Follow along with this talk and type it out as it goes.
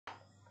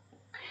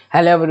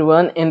Hello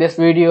everyone, in this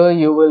video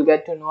you will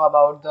get to know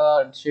about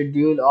the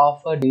schedule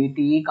of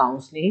DTE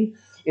counseling,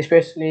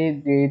 especially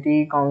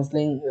DTE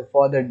counseling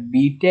for the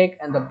b.tech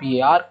and the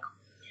b.arc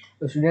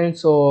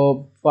students.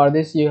 So for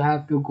this you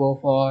have to go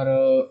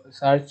for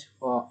search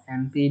for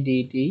MP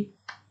DTE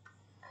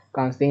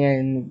counseling,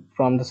 and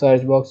from the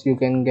search box you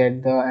can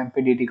get the MP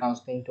DTE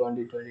counseling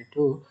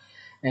 2022,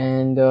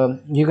 and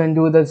you can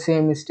do the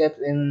same steps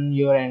in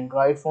your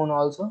Android phone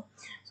also.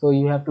 So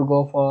you have to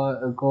go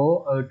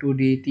to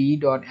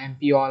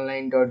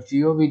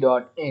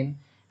dt.mponline.gov.in,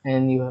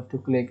 and you have to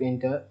click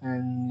enter,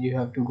 and you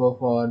have to go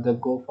for the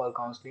go for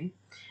counseling,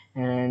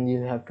 and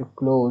you have to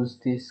close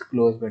this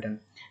close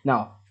button.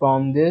 Now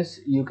from this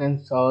you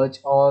can search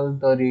all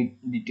the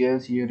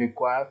details you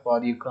require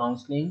for your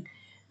counseling,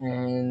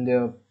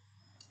 and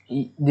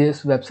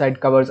this website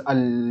covers a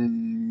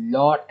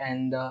lot,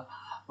 and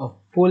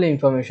full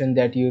information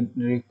that you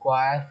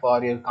require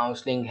for your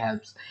counseling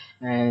helps.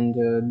 And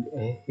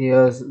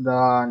here's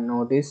the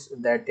notice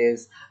that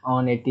is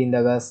on 18th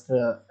August,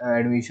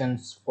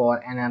 admissions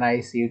for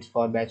NRI seats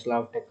for Bachelor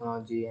of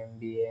Technology,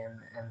 MBA,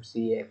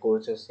 MCA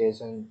courses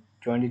session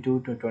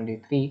 22 to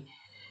 23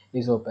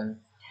 is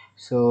open.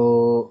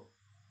 So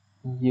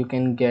you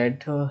can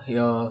get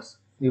here,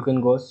 you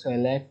can go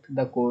select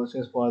the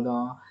courses for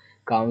the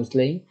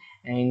counseling,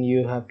 and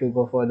you have to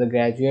go for the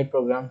graduate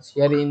programs.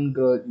 Here in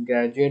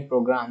graduate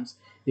programs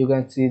you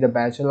can see the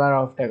Bachelor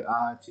of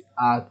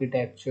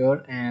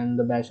Architecture, and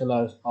the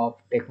Bachelor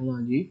of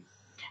Technology,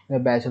 the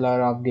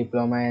Bachelor of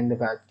Diploma, and the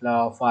Bachelor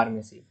of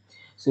Pharmacy.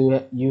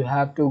 So you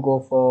have to go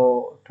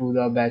for to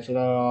the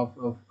Bachelor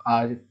of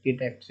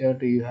Architecture.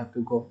 You have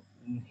to go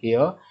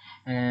here,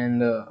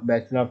 and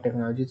Bachelor of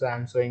Technology. So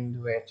I'm showing the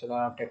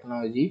Bachelor of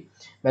Technology.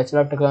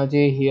 Bachelor of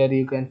Technology, here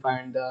you can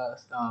find the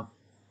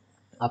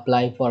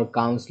apply for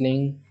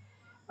counseling.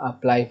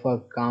 Apply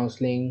for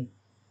counseling.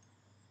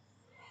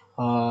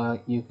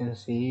 You can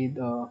see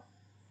the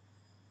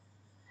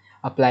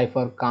apply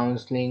for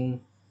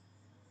counseling.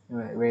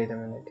 Wait a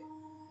minute.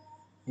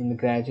 In the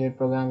graduate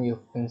program you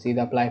can see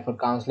the apply for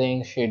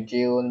counseling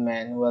schedule,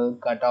 manual,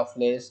 cutoff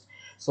list.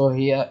 So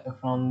here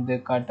from the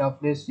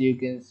cutoff list you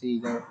can see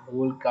the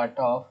whole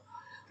cutoff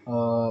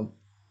uh,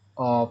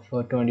 of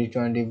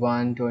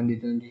 2021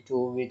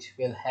 2022, which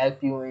will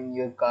help you in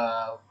your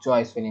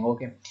choice filling.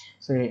 Okay,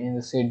 so in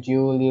the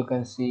schedule you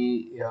can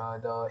see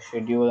the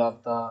schedule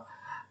of the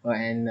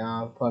and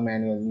for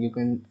manual you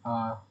can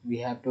we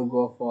have to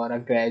go for a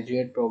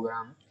graduate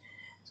program.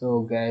 So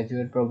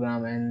graduate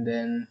program, and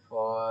then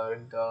for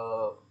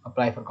the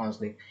apply for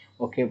counseling.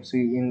 Okay, so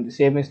in the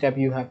same step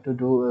you have to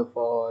do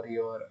for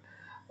your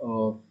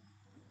uh,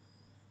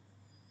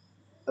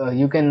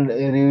 you can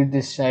read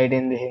this site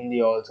in the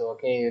Hindi also,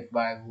 okay,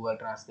 by Google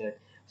Translate.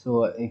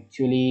 So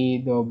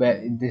actually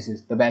this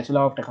is the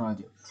Bachelor of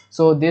Technology.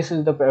 So this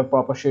is the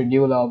proper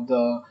schedule of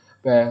the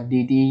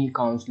DT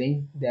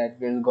counseling that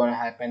will gonna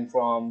happen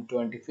from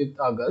 25th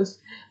August,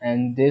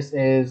 and this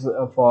is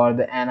for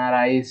the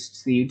NRI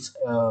seats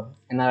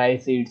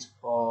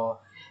for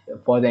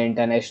the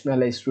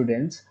international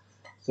students.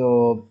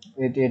 So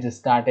it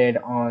started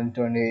on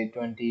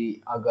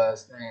 2020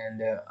 August,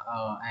 and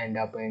end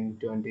up in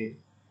 20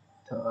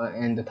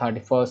 in the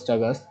 31st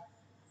August.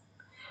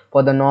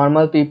 For the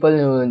normal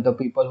people, the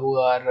people who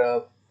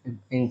are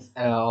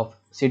of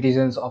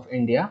citizens of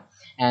India,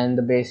 and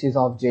the basis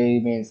of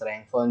JEE mains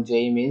rank for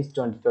JEE mains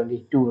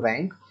 2022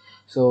 rank.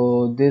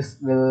 So this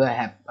will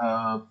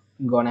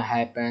gonna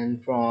happen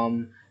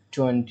from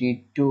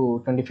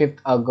 25th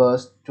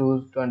August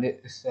to 20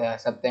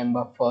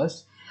 September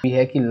 1st.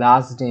 है कि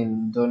last day,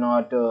 do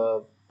not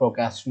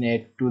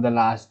procrastinate to the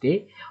last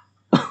day.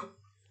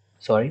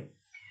 Sorry,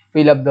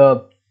 fill up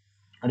the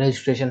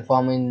registration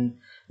form in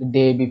the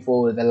day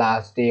before the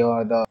last day,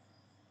 or the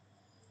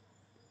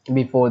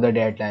before the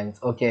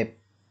deadlines. Okay,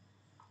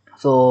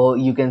 so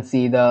you can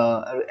see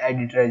the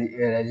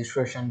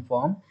registration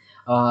form.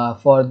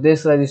 For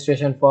this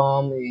registration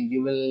form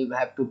you will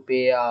have to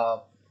pay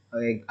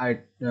like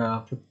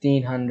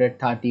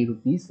 1530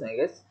 rupees, I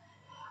guess.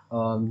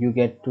 You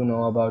get to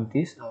know about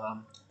this.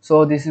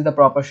 So this is the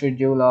proper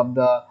schedule of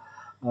the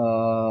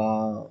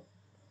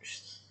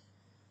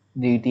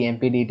DT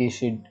MPDT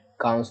sheet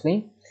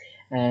counseling.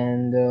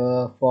 And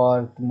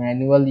for the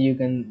manual you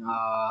can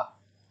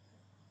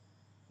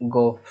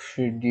go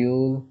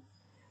schedule,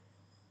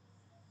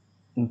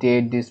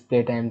 date,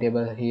 display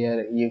timetable.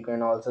 Here you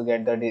can also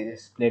get the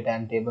display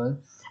timetable.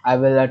 I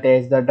will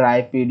attach the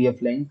drive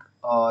PDF link,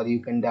 or you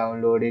can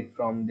download it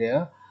from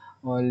there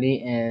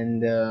only.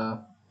 And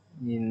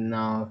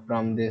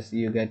from this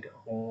you get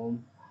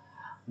home,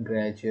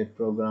 graduate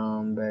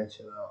program,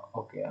 bachelor.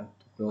 Okay, I have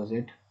to close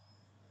it.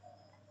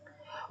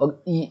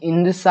 Okay,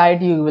 in this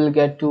site you will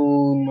get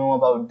to know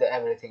about the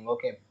everything.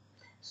 Okay,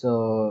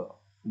 so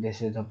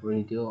this is the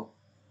video,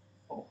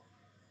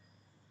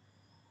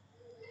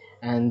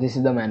 and this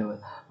is the manual.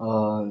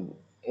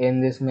 In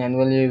this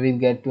manual you will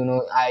get to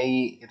know,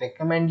 I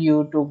recommend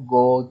you to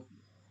go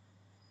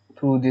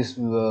through this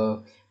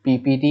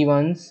PPT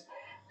once,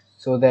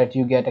 so that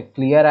you get a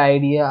clear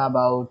idea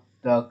about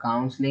the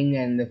counseling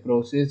and the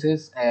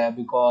processes,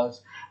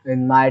 because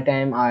in my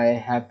time I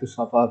have to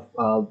suffer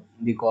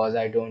because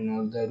I don't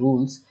know the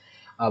rules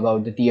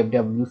about the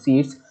TFW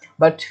seats.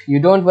 But you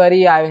don't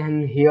worry, I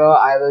am here.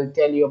 I will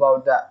tell you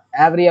about the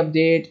every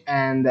update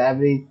and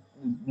every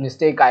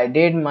mistake I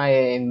did in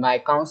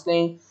my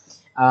counseling.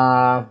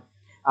 uh,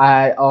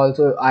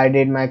 I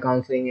did my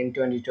counseling in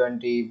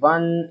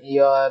 2021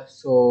 year,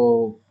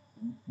 so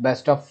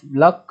best of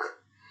luck.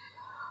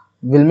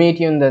 We'll meet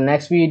you in the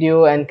next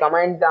video, and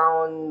comment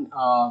down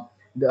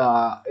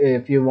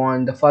if you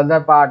want the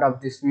further part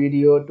of this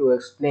video to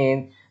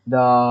explain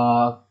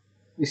the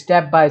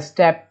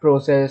step-by-step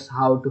process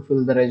how to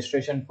fill the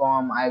registration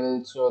form. I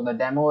will show the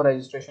demo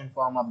registration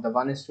form of the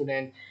one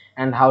student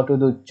and how to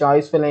do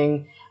choice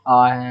filling.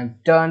 I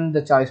have done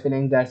the choice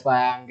filling, that's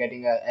why I'm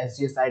getting a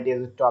sgsits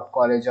as a top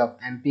college of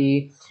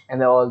MP,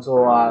 and also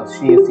a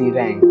CSC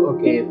rank.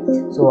 Okay,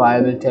 so I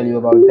will tell you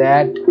about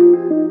that.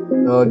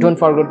 Don't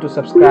forget to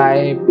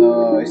subscribe,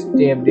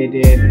 stay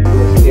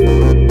updated,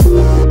 stay